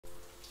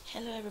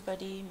Hello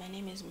everybody, my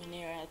name is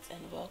Mineralized and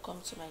welcome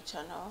to my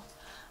channel.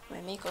 I'm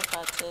a makeup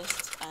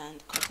artist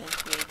and content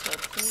creator.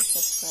 Please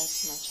subscribe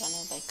to my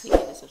channel by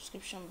clicking the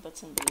subscription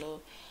button below.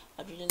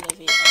 I'd really love it,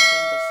 and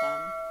join the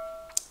fam.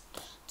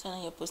 Turn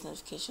on your post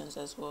notifications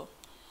as well.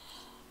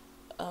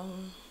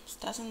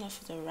 Starting off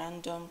with a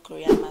random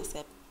Korean mask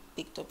I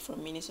picked up from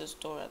Miniso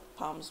store at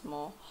Palms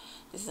Mall.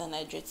 This is an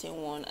hydrating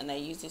one and I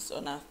use this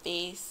on our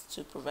face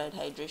to provide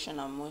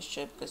hydration and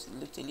moisture because it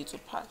looked a little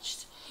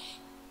patched.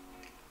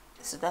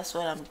 So that's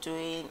what I'm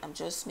doing. I'm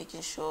just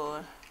making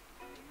sure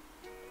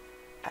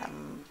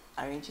I'm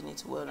arranging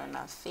it well on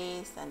our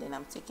face, and then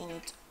I'm taking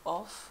it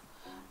off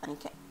and you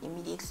can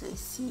immediately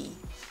see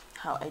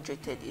how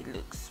hydrated it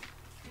looks.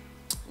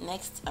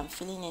 Next, I'm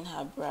filling in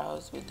her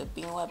brows with the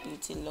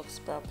N.Y.M.P.H Luxe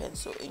Brow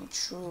Pencil in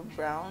True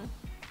Brown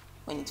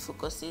when it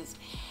focuses.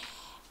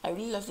 I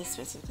really love this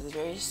pencil because it's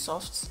very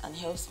soft and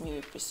helps me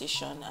with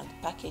precision, and the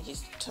package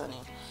is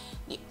stunning.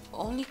 The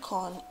only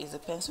con is the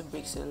pencil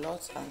breaks a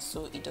lot and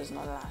so it does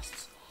not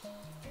last.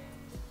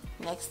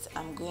 Next,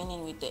 I'm going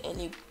in with the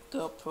LA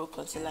Girl Pro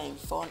Concealer in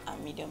Fawn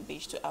and Medium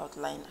Beige to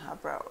outline her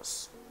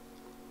brows.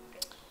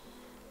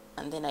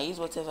 And then I use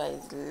whatever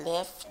is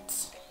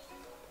left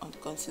on the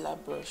concealer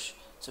brush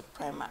to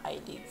prime my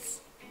eyelids.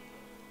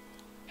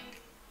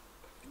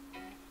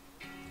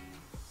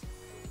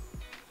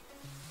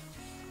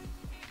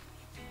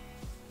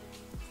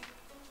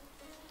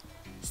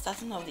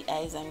 Starting off the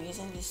eyes, I'm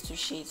using these two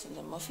shades in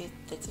the Morphe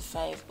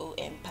 35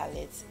 OM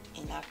palette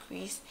in her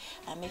crease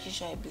and making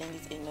sure I blend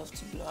it enough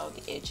to blow out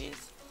the edges.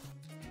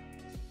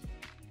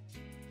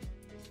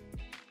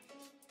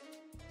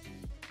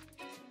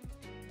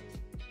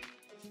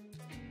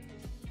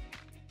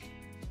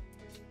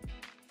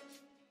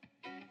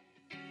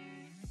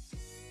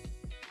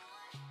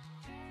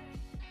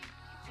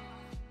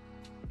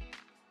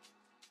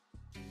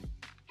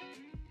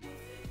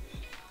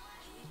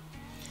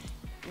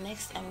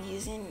 Next, I'm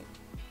using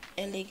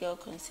LA Girl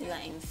Concealer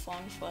in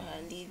Fawn for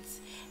her lids.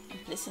 I'm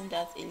placing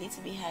that a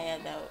little bit higher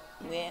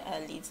than where her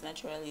lids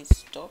naturally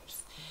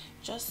stops,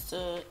 just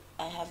so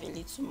I have a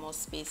little more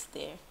space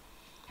there.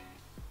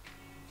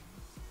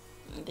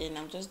 And then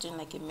I'm just doing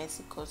like a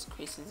messy cut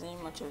crease. It's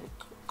not much of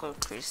a cut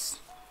crease.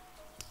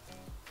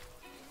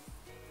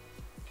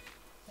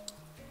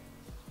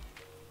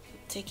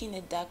 Taking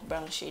a dark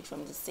brown shade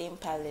from the same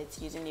palette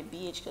using a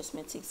BH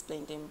Cosmetics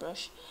blending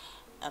brush,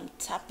 I'm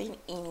tapping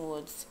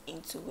inwards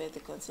into where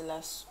the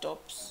concealer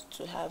stops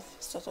to have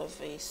sort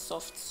of a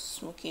soft,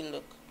 smoky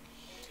look.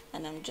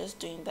 And I'm just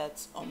doing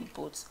that on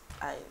both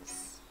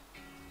eyes.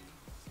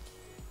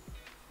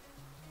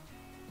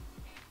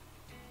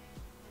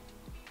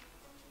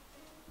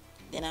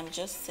 Then I'm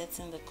just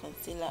setting the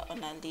concealer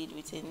on her lid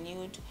with a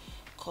nude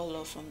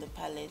color from the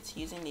palette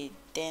using a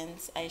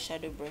dense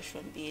eyeshadow brush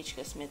from BH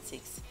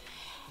Cosmetics.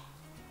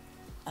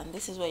 And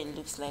this is what it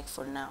looks like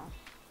for now.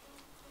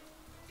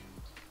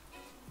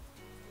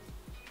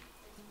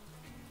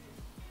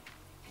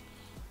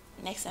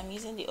 Next, I'm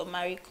using the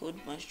Omari Code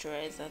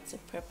Moisturizer to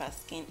prep her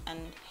skin,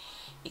 and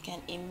you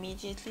can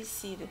immediately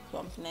see the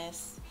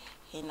plumpness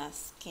in her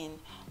skin.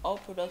 All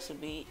products will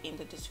be in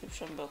the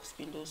description box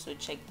below, so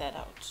check that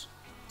out.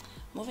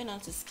 Moving on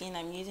to skin,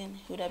 I'm using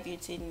Huda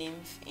Beauty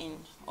Nymph in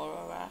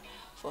Aurora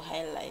for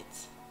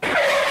highlights.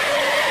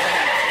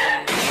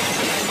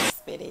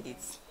 Spotted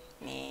it,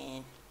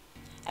 man.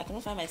 I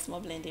couldn't find my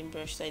small blending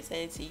brush, so I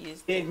decided to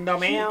use the huge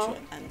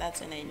one, and that's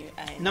when I knew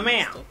I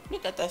messed up.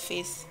 Look at her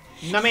face.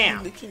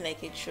 Looking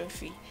like a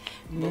trophy.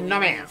 No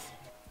ma'am.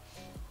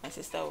 My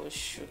sister was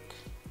shook.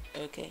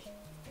 Okay.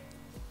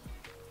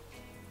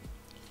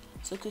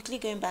 So quickly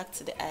going back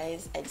to the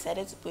eyes, I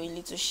decided to put a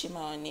little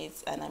shimmer on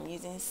it, and I'm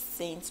using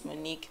Saint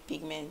Monique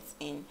pigments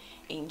in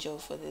Angel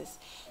for this.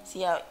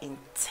 See how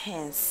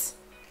intense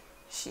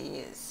she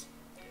is.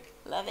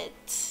 Love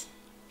it.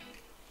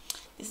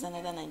 This is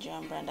another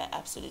Nigerian brand I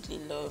absolutely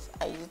love.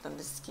 I use it on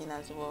the skin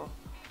as well.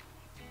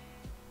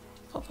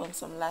 Pop on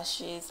some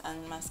lashes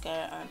and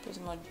mascara, and I'm pretty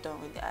much done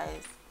with the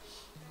eyes.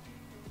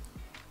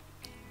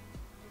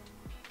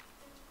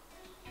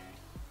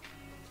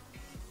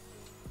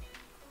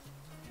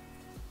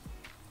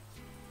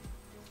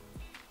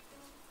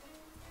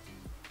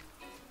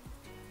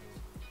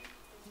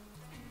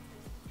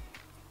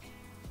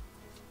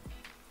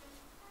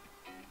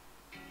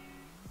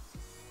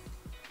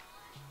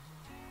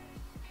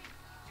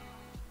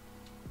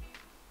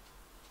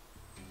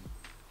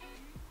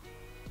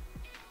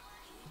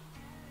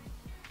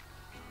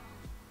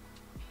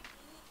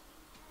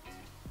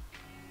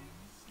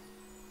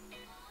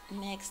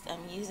 Next,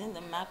 I'm using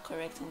the M.A.C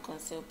Correct and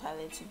Conceal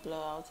palette to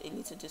blow out a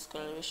little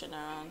discoloration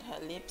around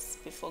her lips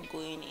before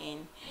going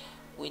in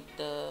with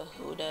the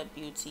Huda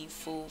Beauty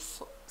Full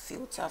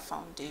Filter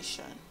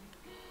Foundation.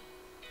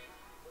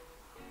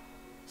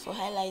 For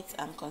highlights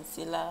and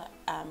concealer,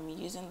 I'm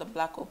using the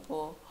Black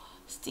Opal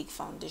Stick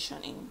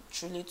Foundation in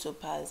Truly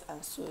Topaz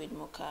and SOYB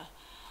Mocha,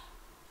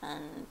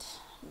 and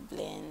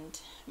blend,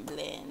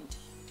 blend,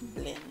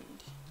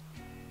 blend.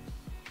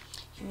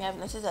 You may have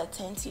noticed I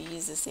tend to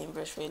use the same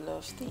brush for a lot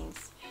of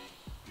things.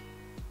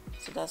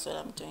 So that's what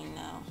I'm doing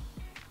now.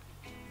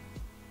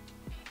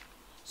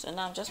 So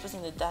now I'm just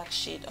putting the dark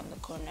shade on the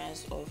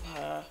corners of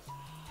her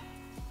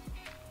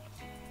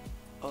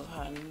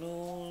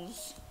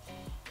nose,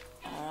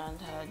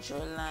 around her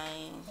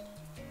jawline,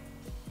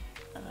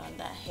 around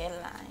her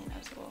hairline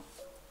as well.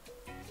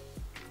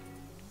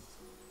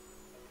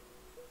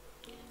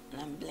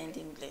 And I'm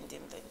blending.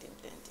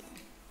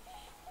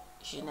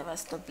 You should never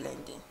stop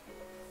blending.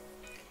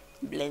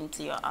 Blend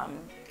till your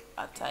arms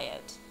are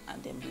tired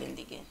and then blend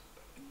again.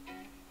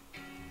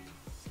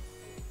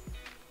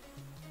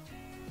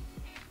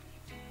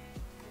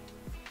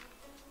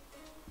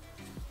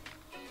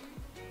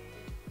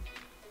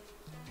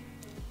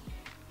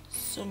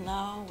 So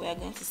now we are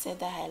going to set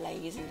the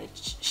highlight using the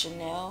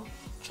Chanel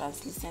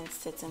translucent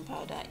setting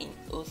powder in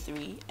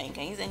 03, and you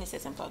can use any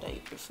setting powder you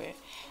prefer.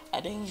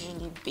 I don't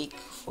usually bake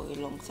for a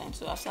long time,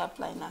 so after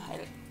applying a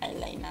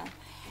eyeliner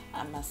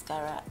and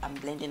mascara, I'm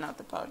blending out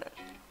the powder.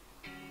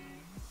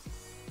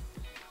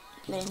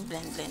 Blend.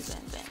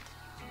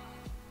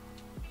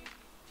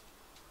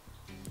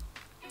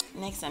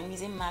 Next, I'm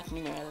using M.A.C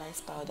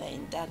mineralized powder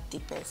in dark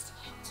deepest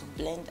to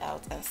blend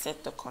out and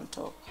set the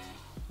contour,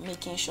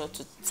 making sure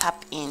to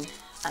tap in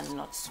and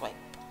not swipe.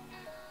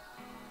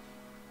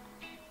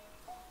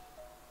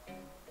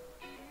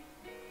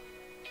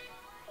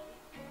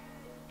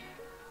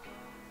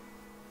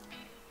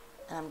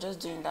 And I'm just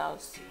doing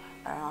that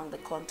around the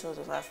contours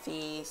of her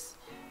face,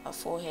 her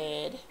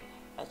forehead,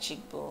 her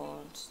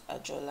cheekbones, her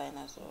jawline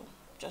as well.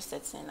 Just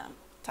setting and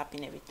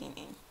tapping everything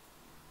in.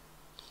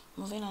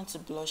 Moving on to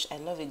blush, I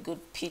love a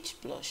good peach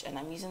blush, and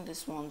I'm using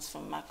these ones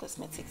from M.A.C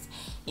Cosmetics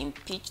in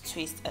Peach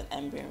Twist and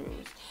Amber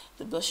Rose.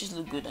 The blushes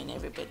look good on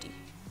everybody.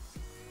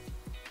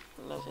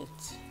 Love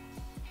it.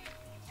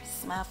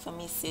 Smile for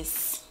me,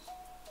 sis.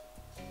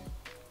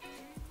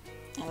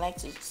 I like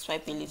to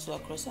swipe a little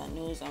across her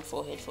nose and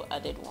forehead for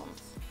added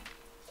warmth.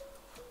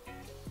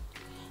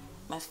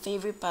 My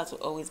favorite part will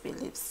always be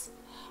lips.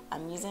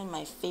 I'm using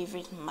my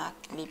favorite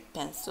M.A.C Lip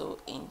Pencil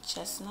in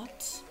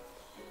Chestnut,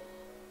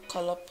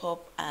 Color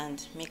Pop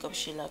and Makeup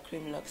Sheila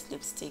Cream Luxe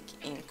Lipstick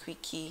in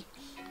Quickie,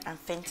 and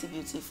Fenty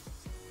Beauty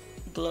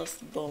Gloss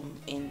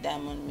Bomb in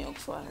Diamond Milk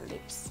for her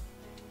lips.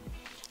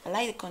 I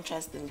like the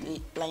contrast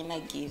the liner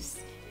gives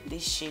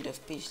this shade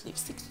of peach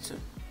lipstick too.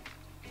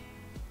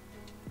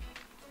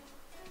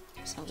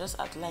 So I'm just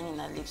outlining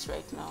her lips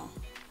right now.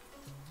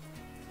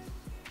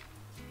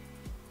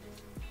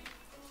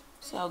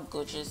 See how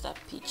gorgeous that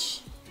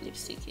peach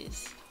lipstick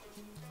is.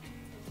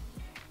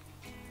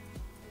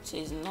 So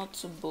it's not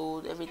too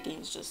bold, everything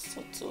is just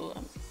subtle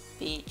and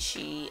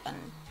peachy and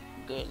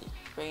girly.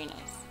 Very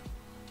nice.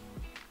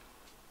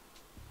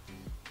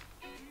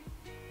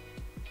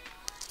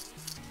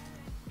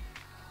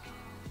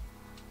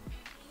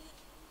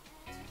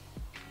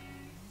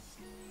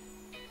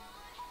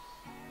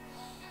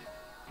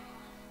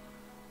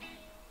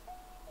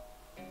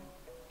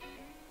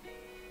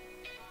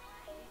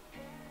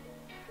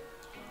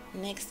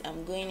 Next,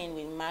 I'm going in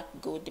with M.A.C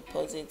Gold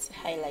Deposit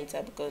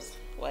highlighter because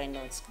why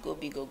not? Go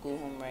big or go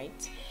home,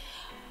 right?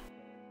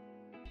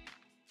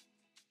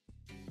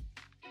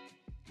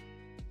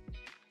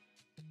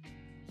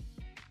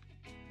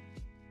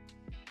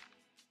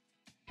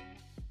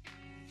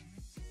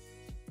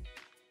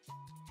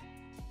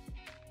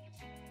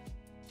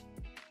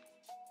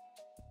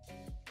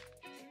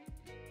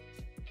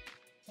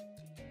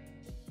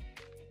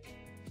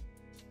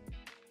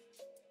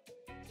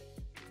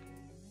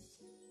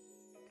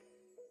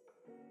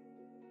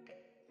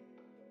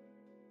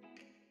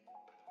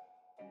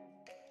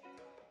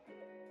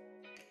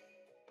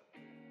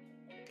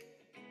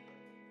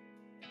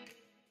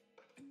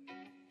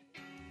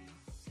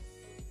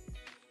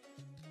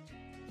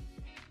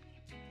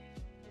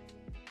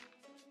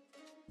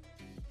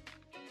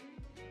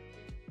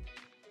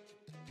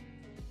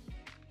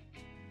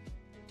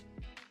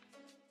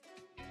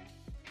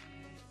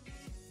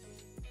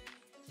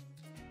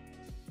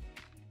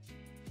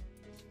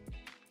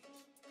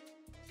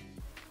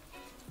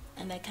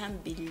 And I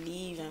can't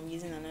believe I'm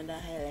using another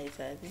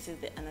highlighter. This is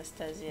the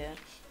Anastasia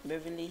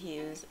Beverly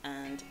Hills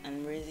and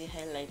Rosy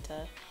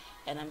highlighter,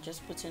 and I'm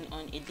just putting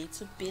on a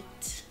little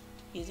bit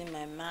using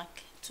my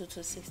M.A.C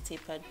 226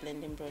 tapered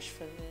blending brush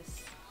for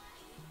this.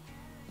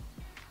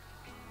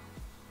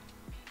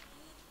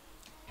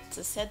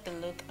 To set the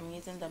look, I'm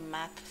using the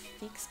M.A.C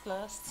Fix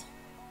Plus,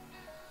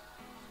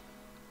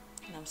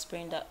 and I'm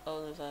spraying that all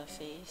over her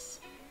face.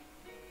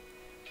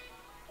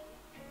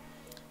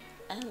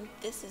 And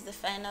this is the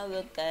final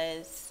look,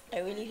 guys. I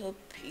really hope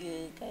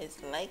you guys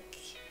like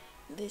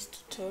this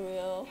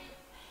tutorial.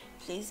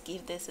 Please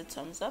give this a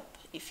thumbs up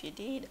if you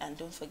did, and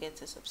don't forget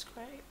to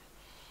subscribe.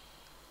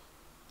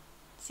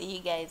 See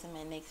you guys in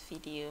my next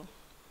video.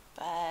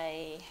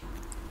 Bye.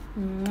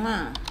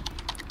 Mwah.